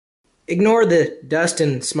Ignore the dust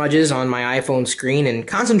and smudges on my iPhone screen and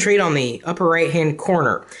concentrate on the upper right-hand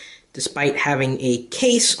corner. Despite having a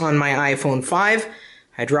case on my iPhone 5,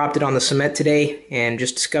 I dropped it on the cement today and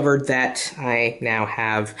just discovered that I now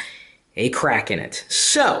have a crack in it.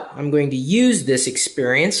 So, I'm going to use this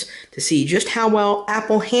experience to see just how well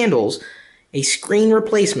Apple handles a screen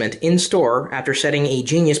replacement in store after setting a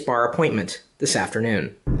Genius Bar appointment this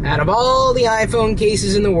afternoon. Out of all the iPhone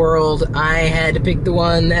cases in the world, I had to pick the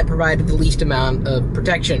one that provided the least amount of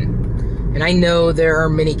protection. And I know there are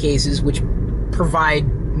many cases which provide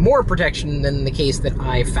more protection than the case that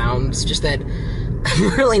I found. It's just that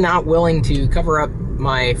I'm really not willing to cover up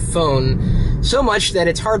my phone so much that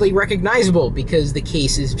it's hardly recognizable because the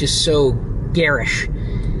case is just so garish.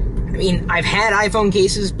 I mean, I've had iPhone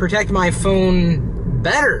cases protect my phone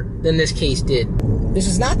better than this case did. This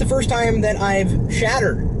is not the first time that I've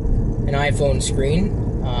shattered an iPhone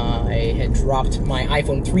screen. I had dropped my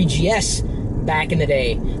iPhone 3GS back in the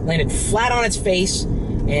day, landed flat on its face,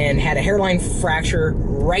 and had a hairline fracture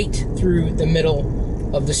right through the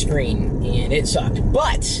middle of the screen, and it sucked.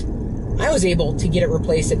 But I was able to get it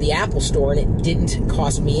replaced at the Apple Store, and it didn't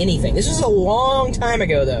cost me anything. This was a long time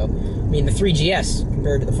ago, though. I mean, the 3GS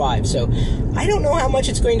compared to the 5, so I don't know how much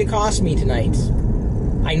it's going to cost me tonight.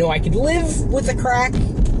 I know I could live with a crack. I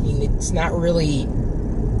mean, it's not really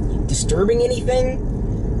disturbing anything,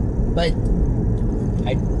 but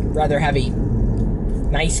I'd rather have a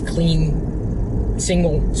nice, clean,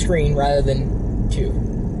 single screen rather than two.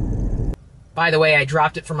 By the way, I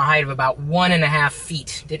dropped it from a height of about 1.5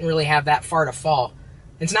 feet. Didn't really have that far to fall.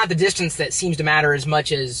 It's not the distance that seems to matter as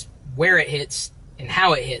much as where it hits and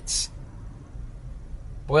how it hits.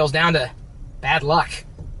 Boils down to bad luck.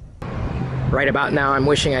 Right about now, I'm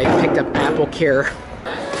wishing I picked up Apple Care.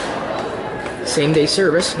 Same-day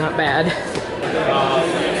service, not bad.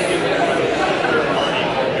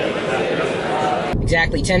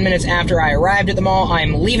 Exactly 10 minutes after I arrived at the mall,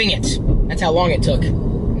 I'm leaving it. That's how long it took.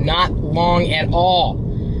 Not long at all.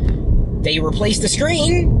 They replaced the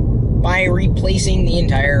screen by replacing the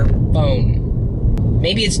entire phone.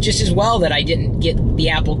 Maybe it's just as well that I didn't get the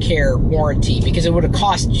Apple Care warranty, because it would have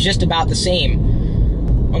cost just about the same.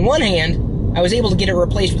 On one hand, I was able to get it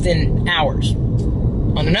replaced within hours.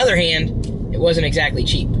 On another hand, it wasn't exactly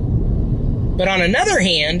cheap. But on another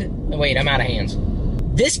hand, oh wait, I'm out of hands.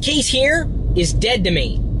 This case here is dead to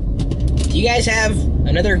me. Do you guys have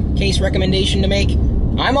another case recommendation to make?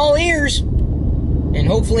 I'm all ears, and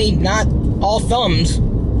hopefully not all thumbs.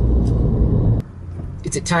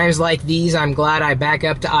 It's at times like these I'm glad I back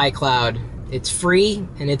up to iCloud. It's free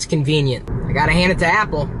and it's convenient. I gotta hand it to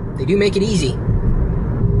Apple. They do make it easy.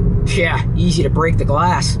 Yeah, easy to break the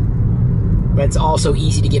glass, but it's also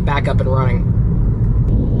easy to get back up and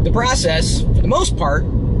running. The process, for the most part,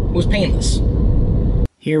 was painless.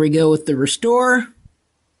 Here we go with the restore,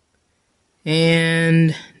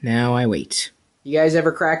 and now I wait. You guys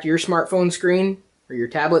ever cracked your smartphone screen or your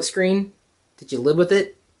tablet screen? Did you live with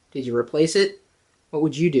it? Did you replace it? What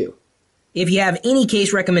would you do? If you have any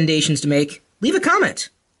case recommendations to make, leave a comment.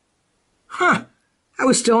 Huh, I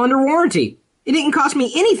was still under warranty. It didn't cost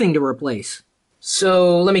me anything to replace.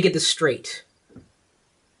 So let me get this straight.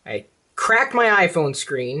 I cracked my iPhone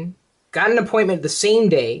screen, got an appointment the same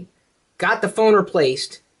day, got the phone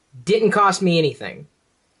replaced, didn't cost me anything.